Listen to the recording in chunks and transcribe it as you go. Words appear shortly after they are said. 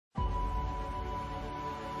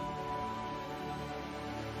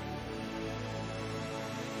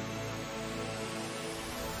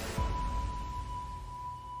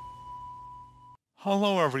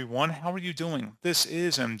Hello everyone, how are you doing? This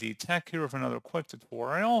is MD Tech here with another quick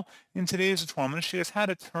tutorial. In today's tutorial, I'm going to show you guys how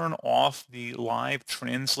to turn off the live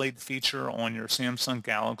translate feature on your Samsung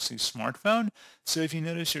Galaxy smartphone. So if you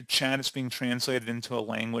notice your chat is being translated into a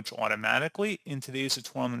language automatically, in today's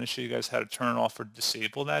tutorial, I'm going to show you guys how to turn off or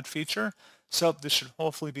disable that feature. So this should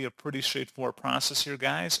hopefully be a pretty straightforward process here,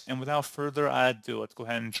 guys. And without further ado, let's go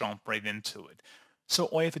ahead and jump right into it. So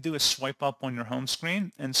all you have to do is swipe up on your home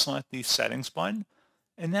screen and select the settings button.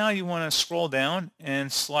 And now you want to scroll down and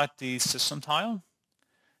select the system tile.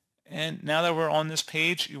 And now that we're on this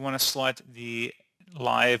page, you want to select the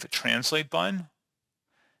live translate button.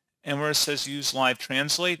 And where it says use live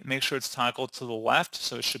translate, make sure it's toggled to the left,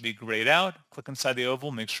 so it should be grayed out. Click inside the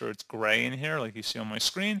oval, make sure it's gray in here like you see on my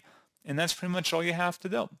screen. And that's pretty much all you have to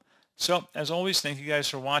do. So as always, thank you guys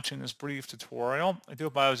for watching this brief tutorial. I do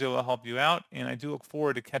hope I was able to help you out, and I do look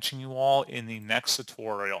forward to catching you all in the next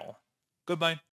tutorial. Goodbye.